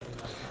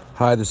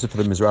Hi, this is for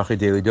the Mizrahi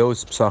Daily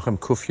Dose, Psachim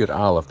Kuf Yud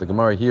Aleph. The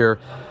Gemara here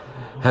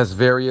has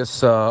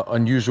various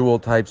unusual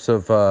types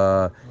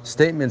of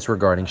statements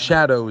regarding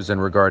shadows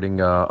and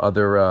regarding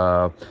other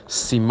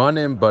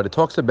simanim, but it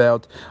talks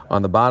about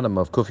on the bottom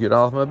of Kuf Yud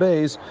Aleph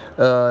Mabeis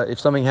if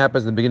something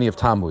happens in the beginning of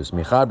Tammuz.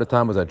 Michad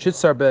b'Tammuz ad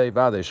Shitzar Bey,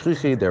 Vade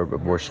Shchichi, there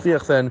were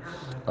Shchiach then.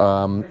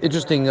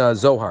 Interesting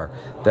Zohar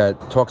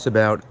that talks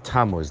about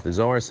Tammuz. The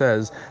Zohar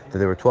says that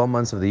there were 12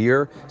 months of the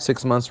year,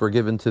 6 months were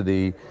given to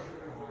the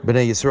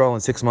Bnei Yisrael,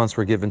 and 6 months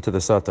were given to the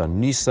Satan.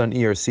 Nisan,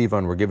 Iyar,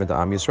 Sivan were given to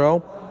Am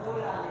Yisrael.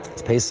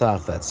 It's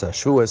Pesach, that's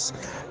Shavuos.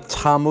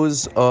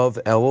 Tammuz of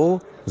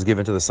Elul was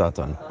given to the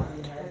Satan.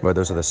 Where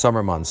those are the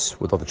summer months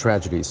with all the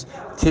tragedies.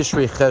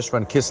 Tishrei,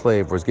 Cheshvan,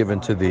 Kislev was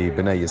given to the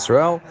Bnei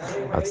Yisrael.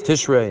 That's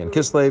Tishrei and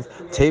Kislev.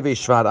 Tevei,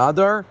 Shvat,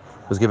 Adar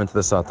was given to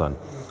the Satan.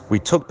 We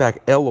took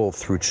back Elul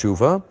through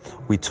Tshuva.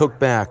 We took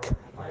back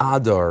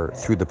Adar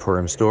through the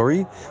Purim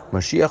story.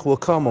 Mashiach will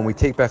come when we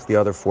take back the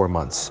other 4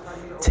 months.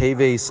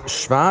 Teves,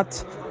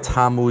 Shvat,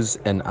 Tammuz,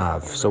 and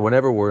Av. So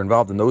whenever we're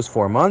involved in those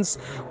 4 months,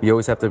 we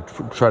always have to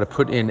try to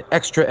put in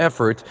extra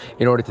effort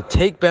in order to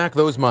take back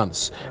those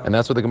months. And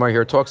that's what the Gemara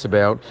here talks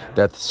about,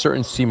 that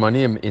certain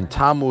simanim in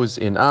Tammuz,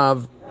 in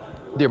Av,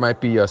 there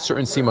might be a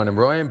certain simanim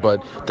roim,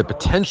 but the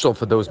potential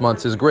for those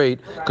months is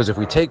great, because if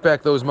we take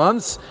back those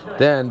months,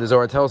 then the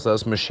Zohar tells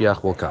us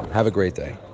Mashiach will come. Have a great day.